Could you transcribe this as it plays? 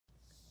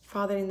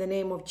Father, in the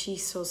name of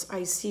Jesus,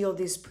 I seal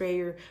this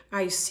prayer.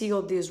 I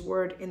seal this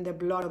word in the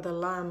blood of the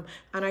Lamb.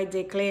 And I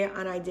declare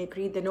and I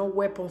decree that no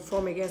weapon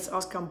formed against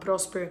us can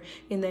prosper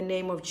in the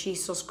name of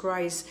Jesus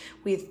Christ.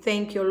 We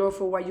thank you, Lord,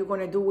 for what you're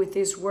going to do with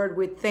this word.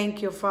 We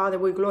thank you, Father.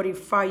 We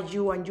glorify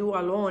you and you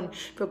alone,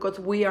 because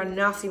we are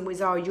nothing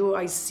without you.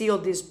 I seal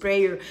this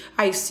prayer.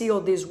 I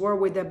seal this word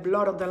with the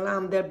blood of the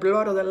Lamb. The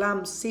blood of the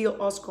Lamb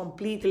seal us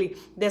completely,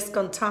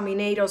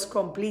 discontaminate us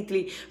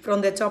completely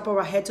from the top of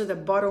our head to the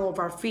bottom of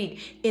our feet.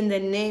 In the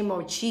name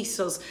of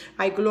Jesus,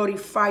 I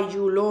glorify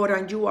you, Lord,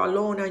 and you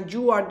alone, and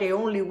you are the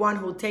only one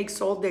who takes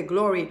all the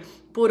glory.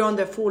 Put on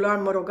the full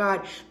armor of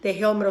God, the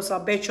helmet of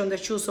salvation, the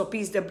shoes of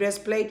peace, the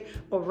breastplate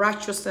of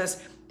righteousness,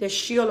 the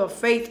shield of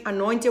faith,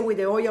 anointed with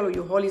the oil of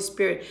your Holy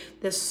Spirit,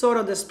 the sword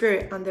of the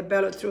Spirit, and the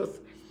belt of truth.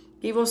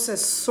 Give us a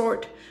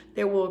sword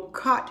that will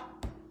cut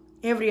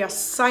every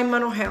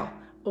assignment of hell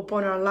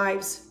upon our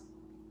lives.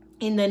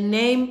 In the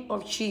name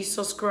of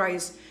Jesus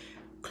Christ,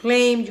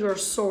 claim your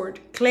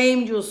sword.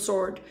 Claim your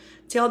sword.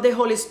 Tell the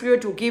Holy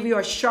Spirit to give you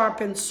a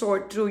sharpened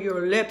sword through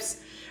your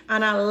lips,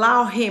 and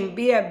allow him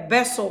be a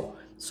vessel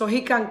so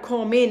he can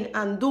come in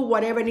and do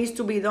whatever needs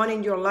to be done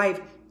in your life.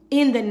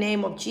 In the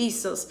name of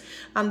Jesus.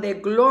 And the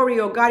glory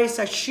of God is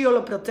a shield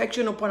of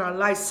protection upon our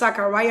lives.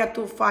 Zechariah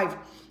 2:5.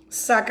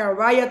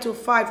 Zechariah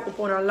 2:5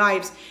 upon our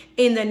lives.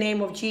 In the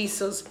name of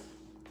Jesus.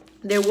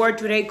 The word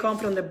today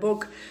comes from the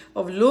book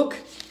of Luke,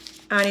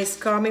 and it's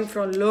coming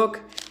from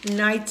Luke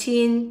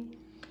 19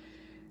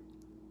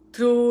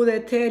 through the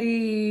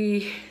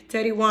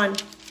 31,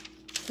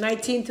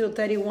 19 to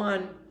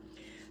 31.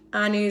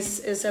 And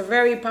it's a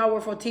very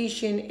powerful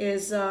teaching.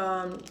 Is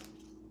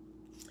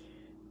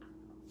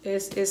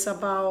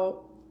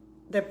about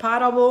the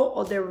parable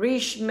of the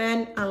rich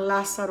man and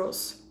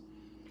Lazarus.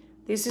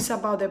 This is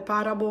about the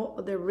parable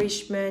of the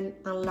rich man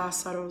and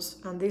Lazarus,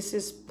 and this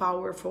is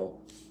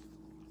powerful.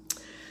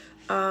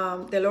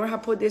 The Lord has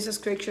put this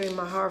scripture in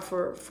my heart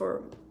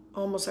for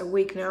almost a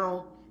week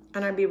now,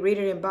 and I've been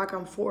reading it back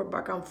and forth,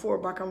 back and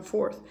forth, back and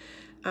forth.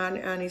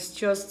 And it's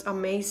just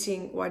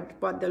amazing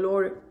what the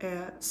Lord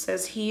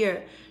says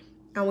here.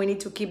 And we need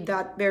to keep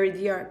that very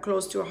dear,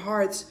 close to our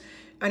hearts.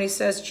 And it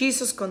says,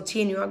 Jesus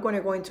continued. I'm going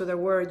to go into the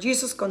word.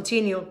 Jesus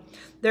continued.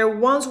 There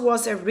once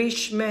was a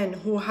rich man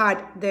who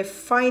had the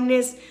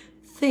finest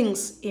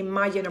things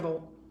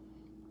imaginable.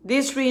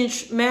 This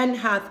rich man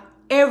had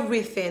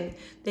everything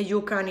that you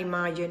can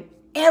imagine.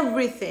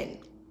 Everything.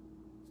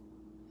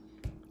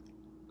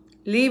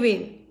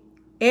 Living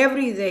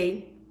every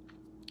day,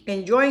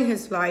 enjoying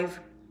his life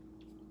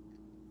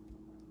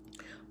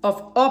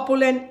of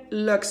opulent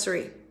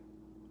luxury.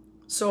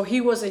 So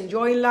he was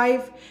enjoying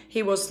life.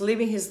 He was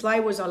living his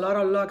life with a lot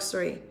of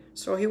luxury.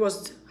 So he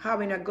was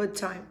having a good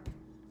time.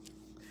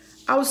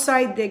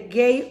 Outside the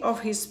gate of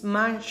his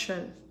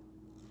mansion,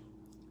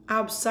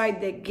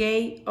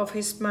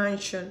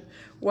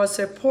 was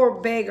a poor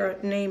beggar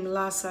named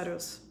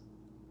Lazarus.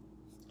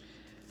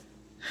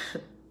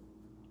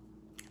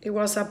 It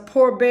was a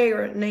poor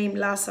beggar named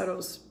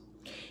Lazarus.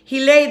 He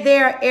lay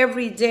there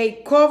every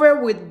day,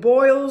 covered with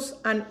boils,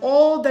 and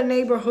all the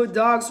neighborhood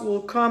dogs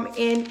will come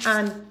in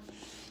and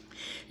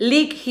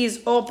lick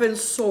his open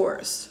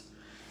sores.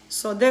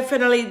 So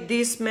definitely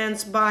this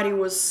man's body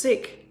was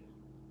sick.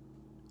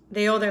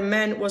 The other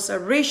man was a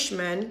rich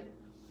man,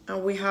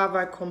 and we have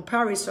a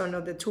comparison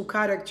of the two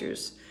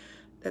characters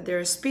that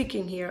they're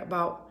speaking here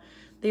about.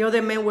 The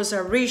other man was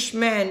a rich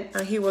man,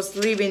 and he was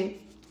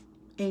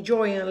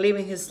enjoying and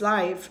living his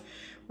life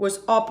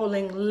with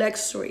opulent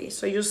luxury.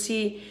 So you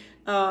see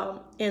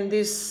in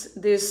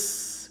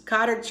this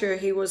character,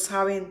 he was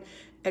having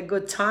a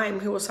good time.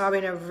 He was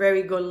having a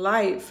very good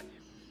life.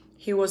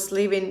 He was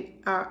living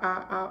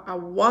a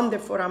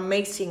wonderful,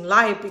 amazing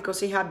life, because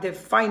he had the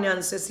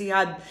finances, he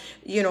had,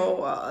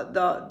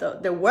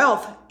 the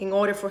wealth in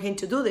order for him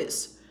to do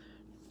this.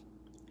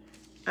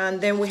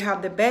 And then we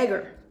have the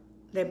beggar.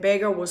 The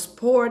beggar was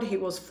poor. He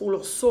was full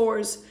of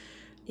sores,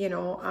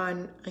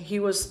 and he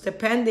was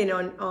depending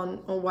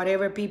on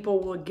whatever people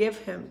would give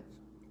him.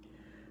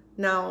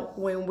 Now,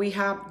 when we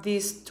have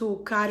these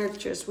two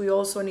characters, we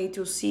also need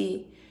to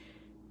see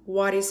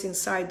what is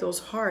inside those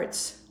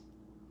hearts.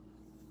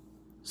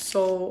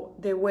 So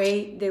the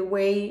way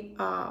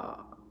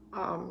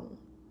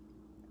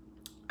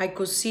I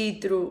could see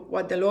through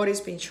what the Lord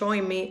has been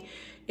showing me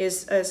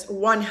is, as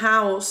one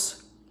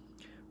house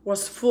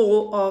was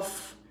full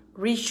of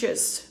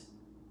riches,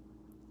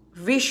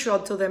 visual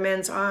to the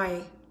man's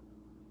eye.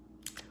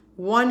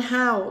 One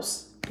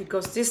house,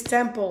 because this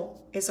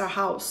temple is a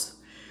house.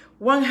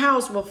 One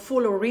house was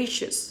full of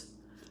riches,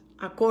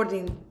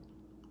 according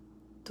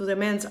to the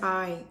man's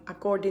eye,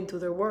 according to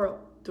the world,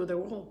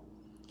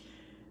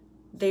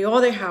 The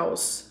other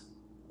house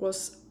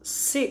was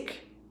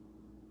sick,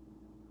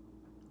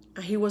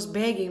 and he was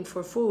begging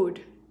for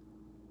food.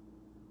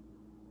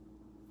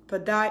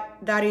 But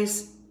that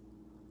is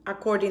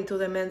according to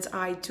the man's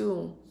eye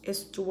too.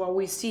 It's to what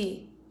we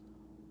see.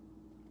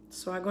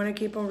 So I'm going to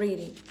keep on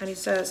reading. And it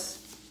says,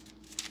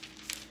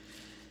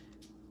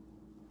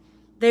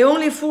 the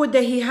only food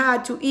that he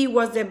had to eat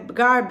was the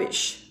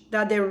garbage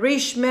that the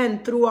rich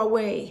man threw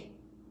away.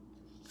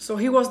 So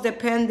he was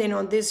dependent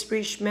on this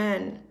rich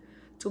man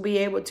to be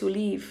able to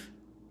live,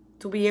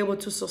 to be able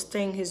to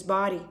sustain his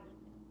body.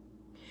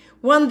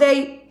 One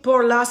day,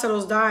 poor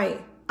Lazarus died,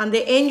 and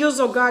the angels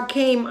of God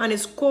came and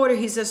escorted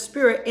his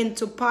spirit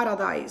into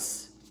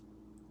paradise.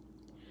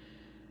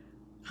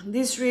 And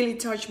this really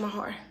touched my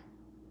heart.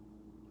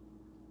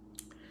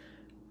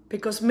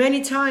 Because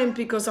many times,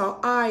 because our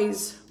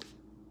eyes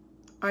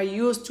are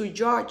used to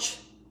judge,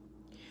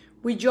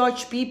 we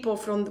judge people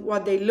from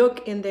what they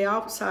look in the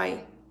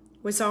outside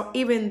without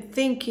even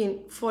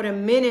thinking for a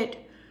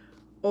minute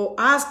or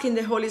asking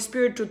the Holy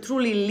Spirit to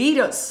truly lead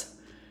us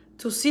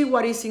to see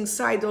what is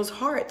inside those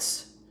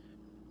hearts.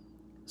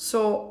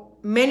 So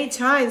many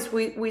times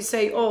we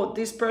say, oh,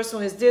 this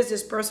person is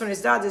this person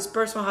is that, this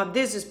person have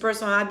this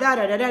person have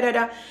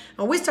that,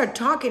 and we start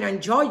talking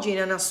and judging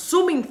and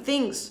assuming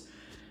things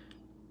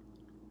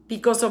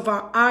because of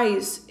our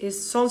eyes.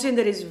 Is something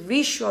that is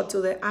visual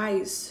to the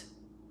eyes.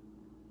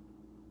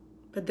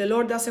 But the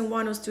Lord doesn't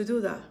want us to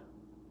do that.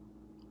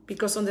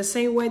 Because on the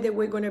same way that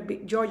we're going to be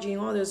judging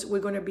others,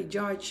 we're going to be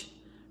judged.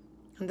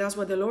 And that's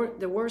what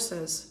the word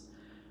says.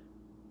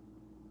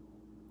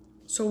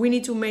 So we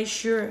need to make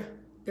sure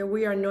that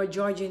we are not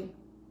judging.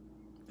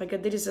 Like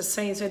there is a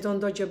saying, say,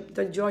 don't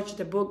judge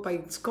the book by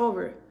its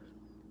cover.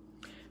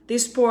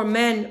 This poor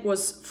man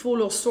was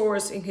full of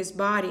sores in his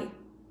body.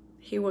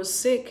 He was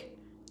sick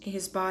in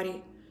his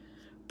body.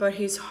 But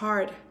his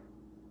heart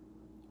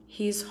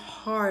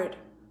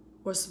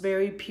was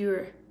very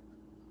pure.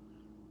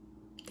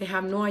 They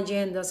have no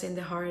agendas in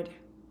the heart.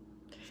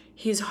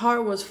 His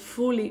heart was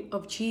fully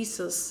of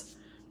Jesus.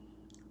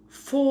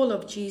 Full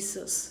of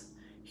Jesus.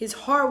 His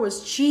heart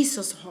was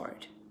Jesus'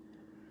 heart.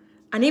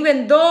 And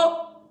even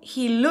though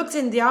he looked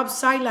in the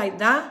outside like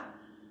that,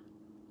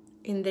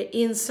 in the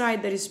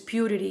inside there is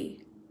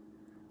purity.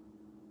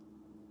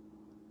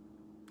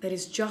 There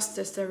is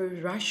justice, there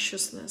is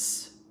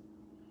righteousness.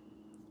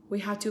 We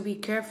have to be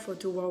careful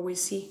to what we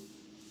see.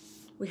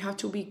 We have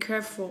to be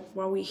careful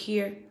what we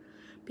hear,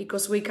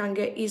 because we can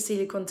get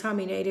easily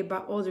contaminated by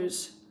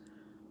others.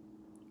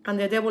 And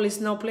the devil is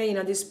not playing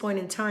at this point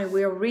in time.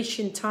 We are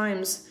reaching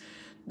times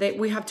that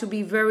we have to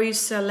be very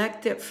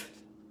selective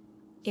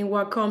in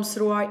what comes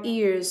through our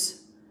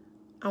ears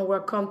and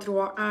what comes through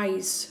our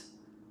eyes.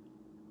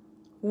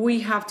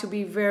 We have to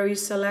be very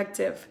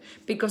selective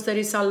because there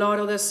is a lot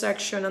of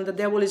deception, and the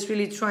devil is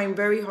really trying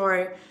very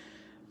hard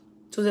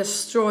to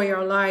destroy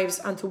our lives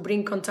and to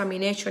bring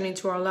contamination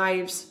into our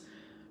lives.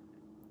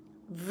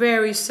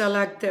 Very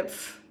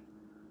selective.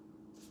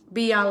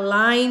 Be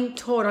aligned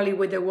totally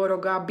with the Word of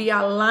God. Be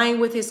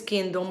aligned with His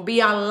kingdom. Be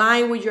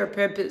aligned with your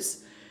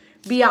purpose.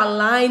 Be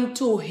aligned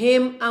to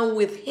Him and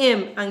with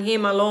Him and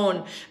Him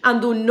alone.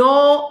 And do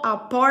not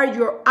apart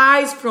your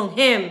eyes from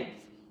Him.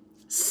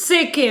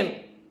 Seek Him.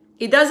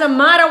 It doesn't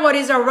matter what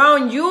is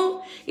around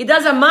you. It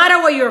doesn't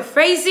matter what you're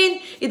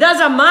facing. It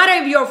doesn't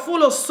matter if you're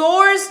full of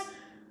sores.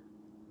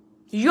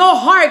 Your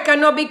heart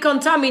cannot be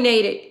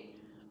contaminated.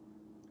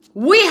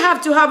 We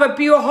have to have a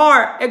pure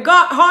heart, a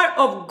heart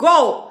of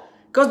gold.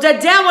 Because the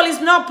devil is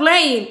not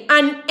playing,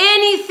 and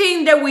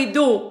anything that we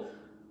do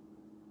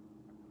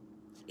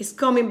is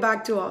coming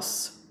back to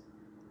us.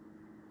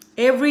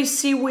 Every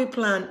seed we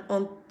plant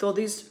onto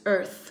this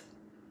earth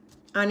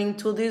and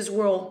into this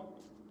world,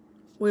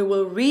 we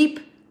will reap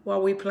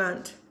what we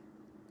plant.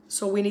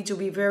 So we need to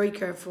be very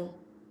careful.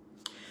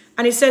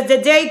 And it says, the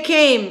day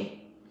came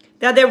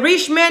that the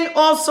rich man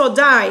also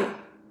died.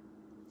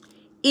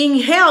 In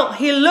hell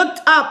he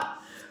looked up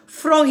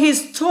from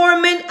his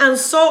torment and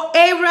saw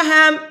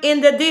Abraham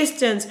in the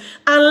distance,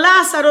 and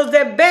Lazarus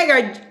the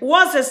beggar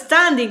was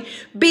standing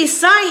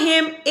beside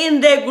him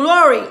in the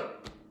glory.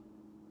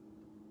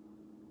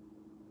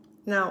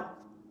 Now,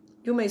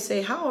 you may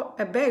say, how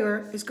a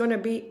beggar is going to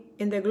be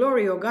in the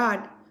glory of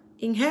God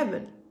in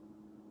heaven?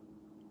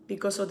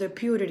 Because of the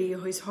purity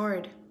of his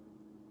heart.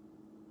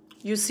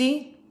 You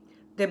see,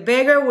 the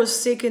beggar was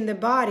sick in the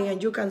body,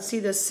 and you can see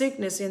the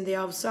sickness in the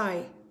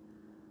outside.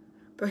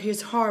 But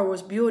his heart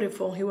was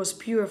beautiful. He was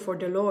pure for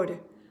the Lord.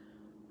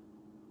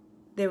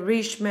 The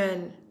rich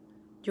man,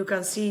 you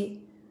can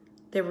see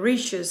the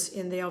riches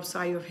in the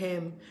outside of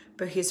him.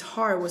 But his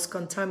heart was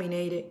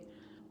contaminated.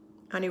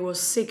 And he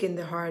was sick in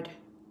the heart.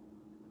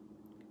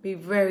 Be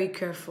very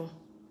careful.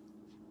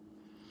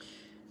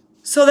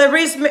 So the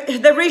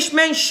rich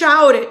man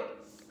shouted,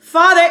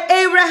 Father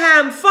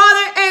Abraham,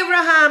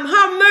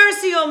 have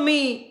mercy on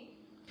me.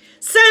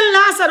 Send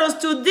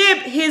Lazarus to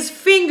dip his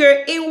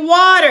finger in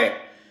water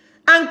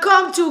and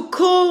come to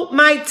cool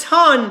my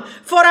tongue,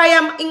 for I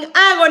am in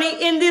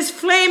agony in these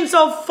flames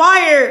of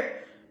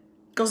fire.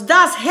 Because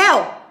that's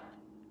hell.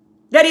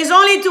 There is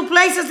only two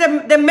places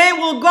that the man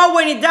will go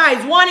when he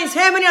dies. One is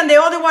heaven and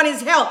the other one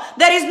is hell.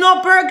 There is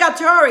no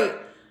purgatory.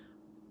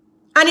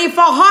 And if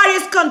our heart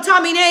is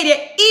contaminated,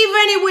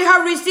 even if we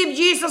have received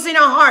Jesus in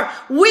our heart,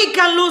 we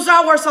can lose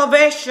our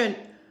salvation.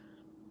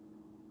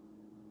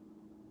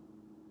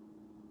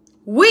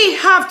 We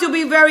have to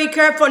be very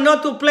careful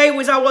not to play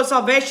with our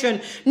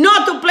salvation,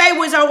 not to play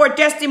with our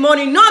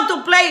testimony, not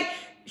to play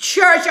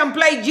church and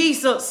play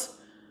Jesus.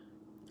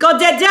 Because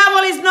the devil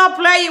is not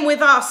playing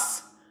with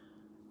us.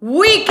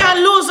 We can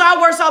lose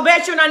our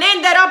salvation and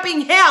end up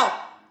in hell,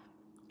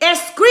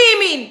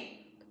 screaming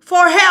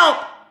for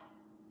help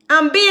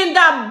and be in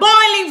that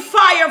boiling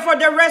fire for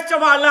the rest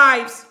of our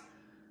lives.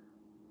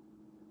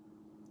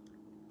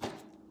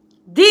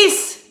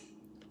 This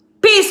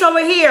piece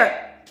over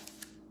here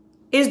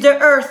is the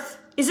earth.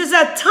 This is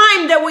a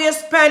time that we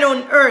spend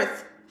on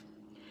earth.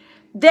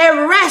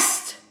 The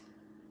rest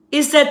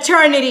is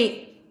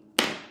eternity.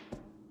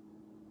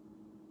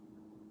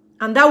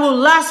 And that will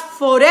last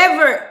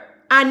forever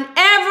and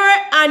ever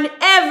and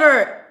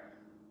ever.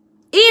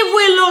 If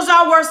we lose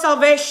our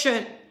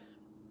salvation,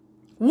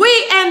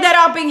 we ended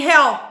up in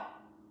hell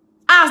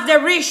as the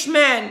rich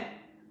man.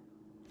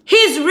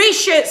 His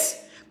riches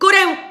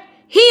couldn't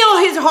heal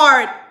his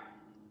heart.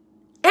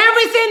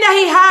 Everything that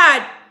he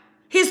had,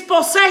 his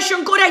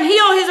possession couldn't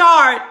heal his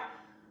heart.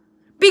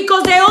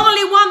 Because the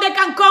only one that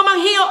can come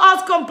and heal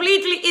us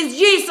completely is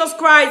Jesus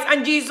Christ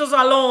and Jesus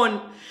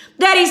alone.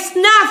 There is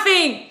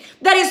nothing.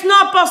 There is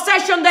no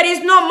possession. There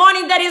is no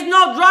money. There is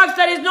no drugs.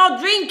 There is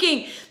no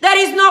drinking. There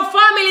is no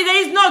family.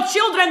 There is no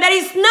children. There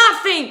is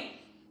nothing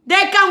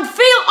that can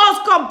fill us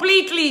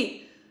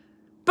completely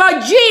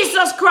but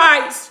Jesus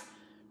Christ.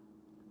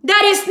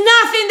 There is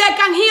nothing that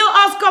can heal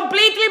us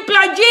completely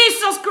but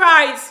Jesus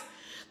Christ.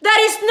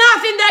 There is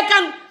nothing that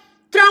can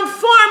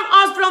transform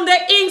us from the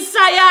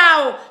inside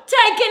out,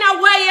 taking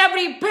away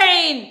every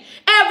pain,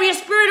 every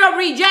spirit of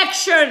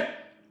rejection,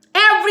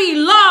 every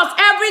loss,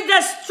 every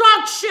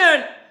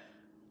destruction,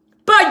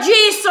 but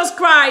Jesus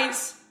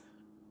Christ.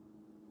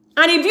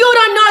 And if you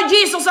don't know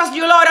Jesus as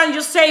your Lord and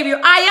your Savior,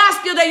 I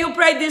ask you that you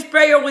pray this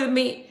prayer with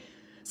me.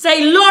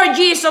 Say, Lord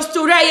Jesus,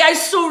 today I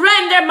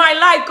surrender my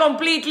life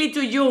completely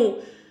to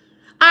you.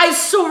 I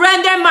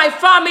surrender my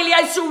family.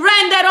 I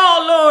surrender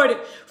all,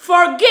 Lord.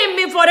 Forgive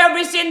me for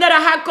every sin that I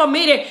have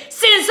committed.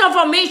 Sins of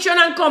omission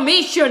and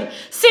commission.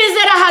 Sins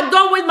that I had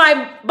done with my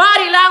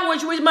body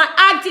language, with my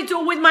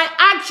attitude, with my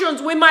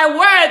actions, with my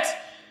words.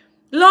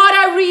 Lord,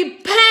 I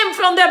repent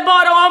from the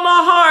bottom of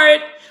my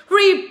heart.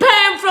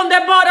 Repent from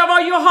the bottom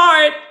of your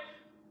heart.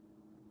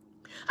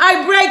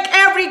 I break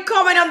every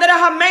covenant that I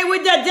have made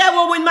with the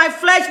devil, with my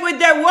flesh, with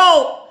the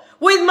world,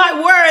 with my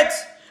words.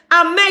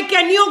 And make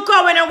a new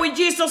covenant with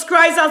Jesus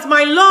Christ as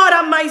my Lord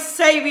and my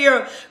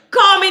Savior.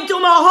 Come into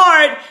my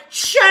heart.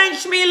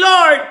 Change me,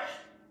 Lord.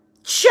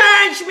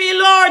 Change me,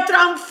 Lord.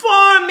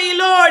 Transform me,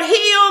 Lord.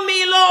 Heal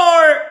me,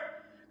 Lord.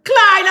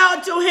 Cry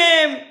out to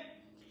him.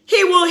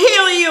 He will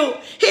heal you.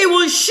 He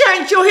will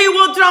change you. He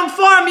will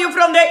transform you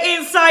from the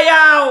inside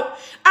out.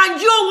 And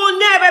you will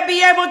never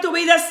be able to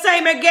be the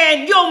same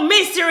again. Your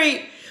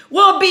misery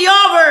will be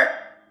over.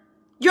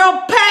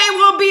 Your pain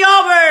will be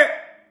over.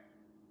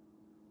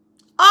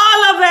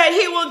 All of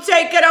it, he will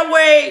take it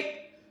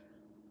away.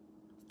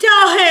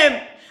 Tell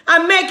him,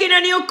 I'm making a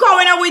new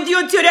covenant with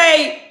you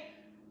today.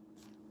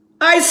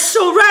 I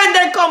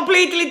surrender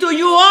completely to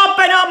you.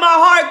 Open up my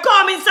heart.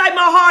 Come inside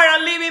my heart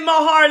and live in my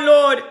heart,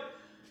 Lord.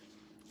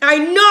 I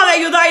know that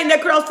you died on the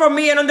cross for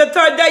me, and on the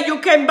third day you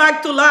came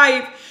back to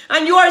life.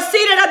 And you are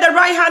seated at the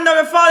right hand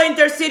of the Father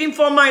interceding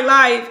for my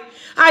life.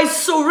 I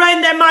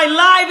surrender my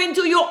life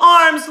into your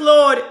arms,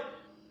 Lord.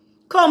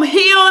 Come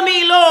heal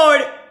me,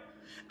 Lord.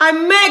 I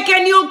make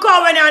a new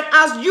covenant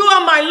as you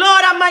are my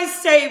Lord and my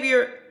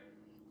Savior.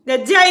 The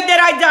day that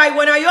I die,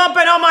 when I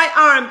open up my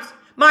arms,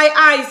 my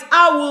eyes,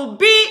 I will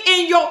be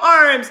in your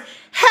arms.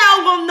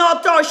 Hell will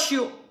not touch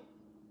you.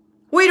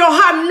 We don't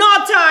have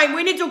no time.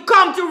 We need to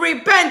come to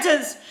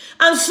repentance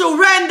and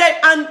surrender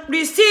and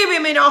receive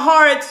him in our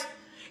hearts.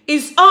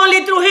 It's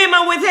only through him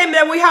and with him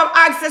that we have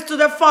access to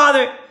the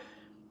Father.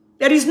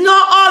 There is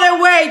no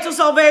other way to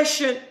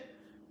salvation.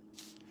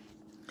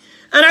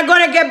 And I'm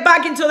going to get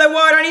back into the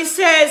word. And he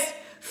says,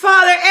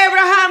 Father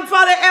Abraham,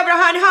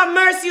 have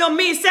mercy on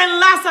me.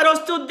 Send Lazarus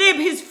to dip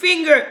his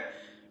finger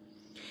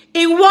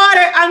in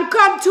water and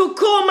come to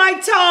cool my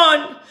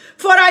tongue.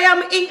 For I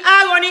am in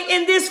agony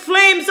in these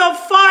flames of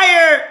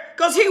fire.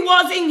 Because he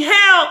was in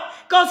hell.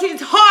 Because his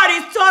heart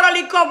is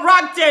totally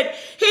corrupted.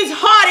 His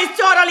heart is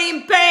totally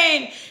in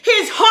pain.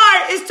 His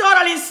heart is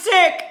totally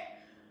sick.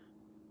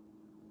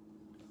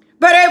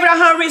 But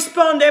Abraham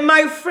responded,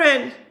 my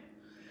friend,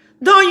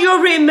 don't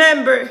you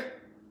remember?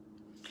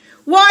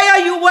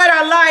 While you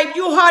were alive,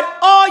 you had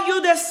all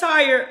you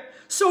desire,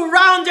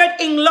 surrounded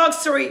in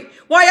luxury,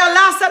 while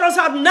Lazarus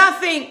had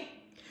nothing.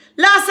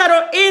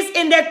 Lazarus is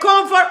in the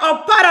comfort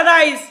of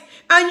paradise,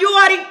 and you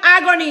are in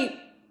agony.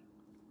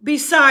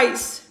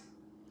 Besides,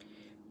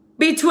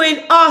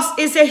 between us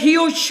is a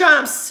huge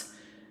chasm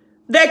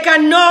that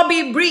cannot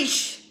be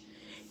breached,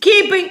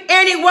 keeping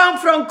anyone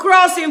from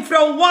crossing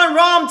from one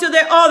realm to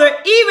the other,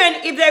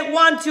 even if they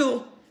want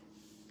to.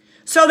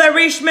 So the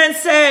rich man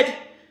said,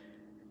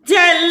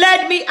 then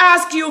let me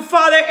ask you,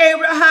 Father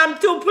Abraham,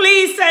 to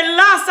please send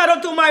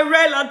Lazarus to my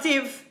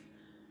relative.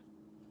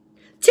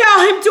 Tell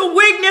him to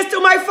witness to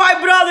my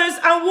 5 brothers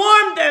and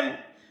warn them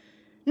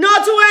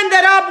not to end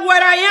up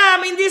where I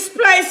am in this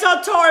place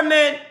of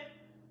torment.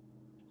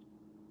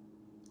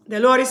 The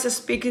Lord is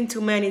speaking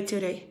to many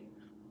today.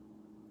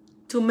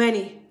 To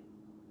many.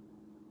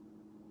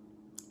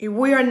 If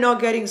we are not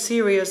getting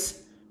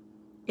serious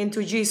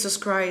into Jesus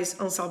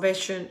Christ and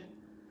salvation,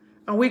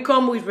 and we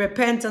come with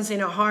repentance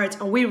in our hearts,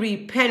 and we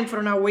repent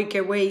from our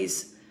wicked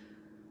ways,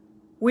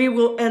 we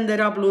will end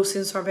up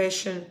losing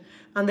salvation.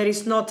 And there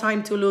is no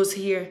time to lose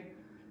here,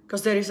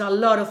 because there is a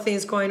lot of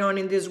things going on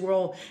in this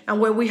world.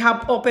 And when we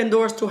have open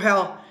doors to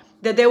hell,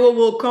 the devil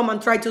will come and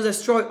try to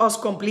destroy us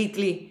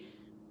completely.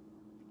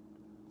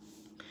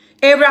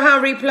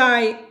 Abraham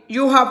replied,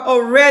 "You have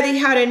already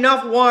had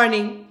enough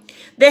warning.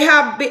 They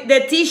have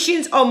the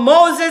teachings of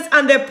Moses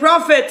and the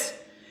prophets,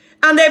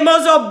 and they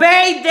must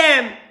obey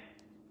them."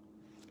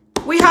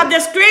 We have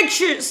the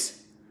scriptures.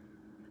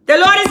 The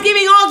Lord is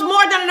giving us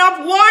more than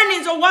enough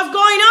warnings of what's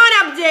going on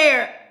up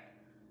there.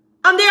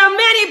 And there are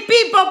many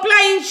people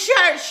playing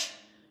church,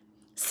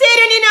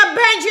 sitting in a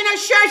bench in a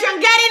church and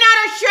getting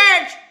out of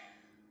church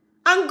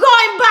and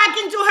going back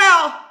into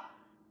hell.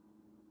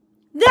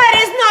 There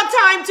is no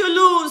time to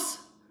lose.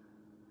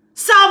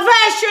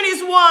 Salvation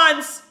is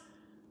once.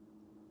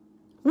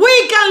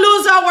 We can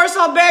lose our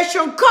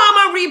salvation. Come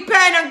and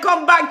repent and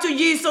come back to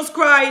Jesus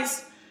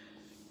Christ.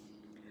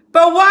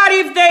 But what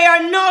if they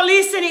are not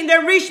listening? The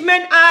rich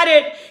man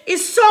added,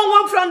 "If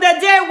someone from the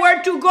dead were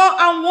to go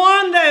and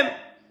warn them,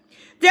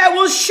 they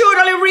will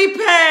surely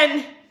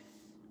repent."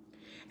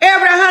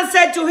 Abraham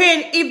said to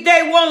him, "If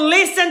they won't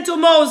listen to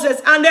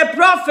Moses and the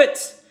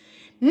prophets,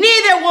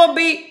 neither will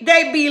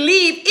they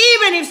believe,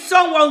 even if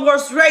someone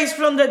was raised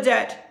from the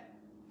dead."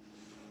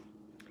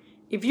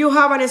 If you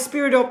have a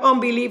spirit of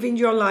unbelief in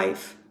your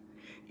life,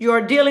 you are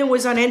dealing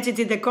with an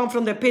entity that comes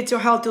from the pits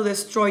of hell to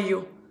destroy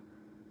you.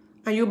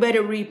 And you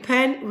better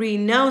repent,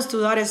 renounce to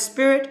that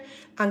spirit,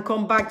 and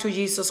come back to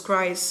Jesus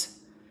Christ.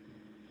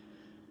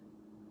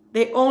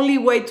 The only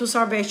way to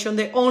salvation,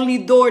 the only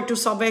door to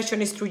salvation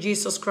is through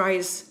Jesus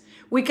Christ.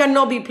 We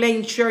cannot be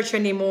playing church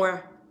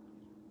anymore.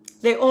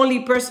 The only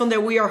person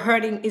that we are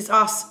hurting is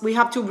us. We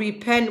have to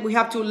repent. We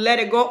have to let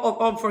it go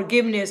of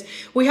unforgiveness.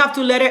 We have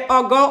to let it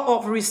go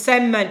of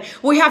resentment.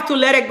 We have to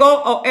let it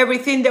go of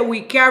everything that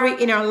we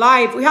carry in our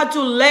life. We have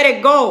to let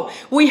it go.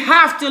 We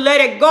have to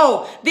let it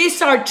go.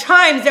 These are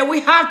times that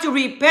we have to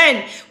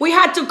repent. We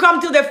have to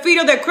come to the feet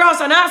of the cross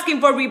and ask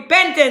Him for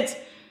repentance.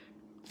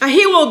 And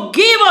He will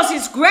give us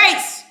His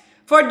grace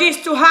for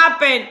this to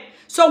happen,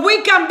 so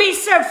we can be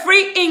set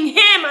free in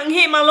Him and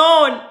Him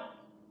alone.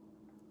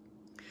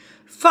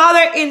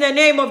 Father, in the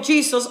name of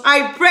Jesus,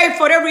 I pray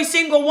for every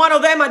single one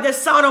of them at the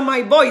sound of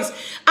my voice.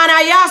 And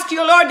I ask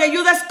you, Lord, that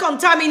you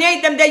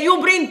discontaminate them, that you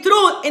bring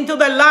truth into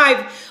their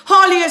life.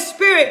 Holy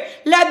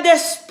Spirit, let the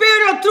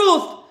Spirit of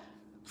truth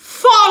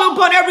fall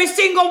upon every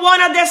single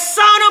one at the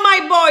sound of my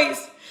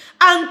voice,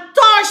 and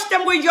touch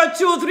them with your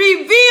truth.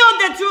 Reveal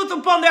the truth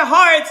upon their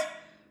hearts.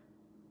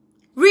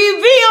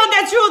 Reveal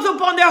the truth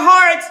upon their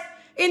hearts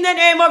in the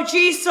name of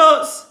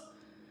Jesus.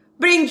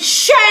 Bring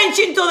change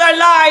into their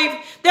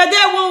life, that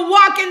they will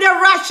walk in the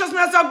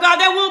righteousness of God.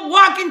 They will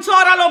walk in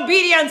total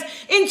obedience,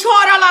 in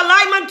total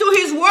alignment to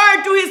His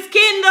word, to His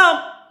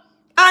kingdom,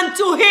 and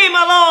to Him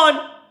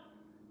alone.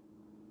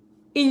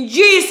 In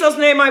Jesus'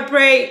 name I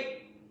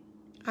pray.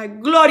 I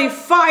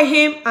glorify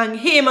Him and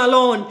Him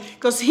alone,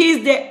 because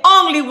He's the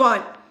only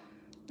one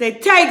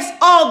that takes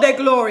all the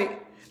glory.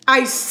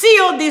 I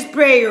seal this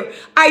prayer.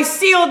 I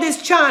seal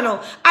this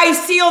channel. I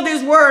seal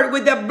this word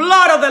with the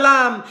blood of the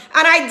Lamb.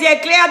 And I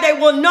declare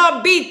they will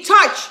not be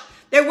touched.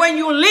 That when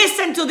you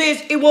listen to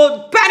this, it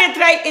will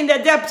penetrate in the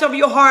depths of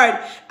your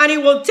heart. And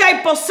it will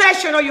take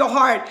possession of your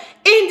heart.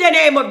 In the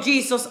name of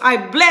Jesus, I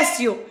bless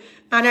you.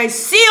 And I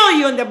seal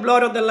you in the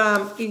blood of the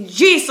Lamb. In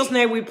Jesus'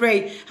 name we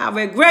pray. Have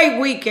a great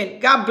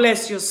weekend. God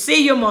bless you.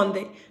 See you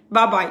Monday.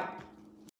 Bye-bye.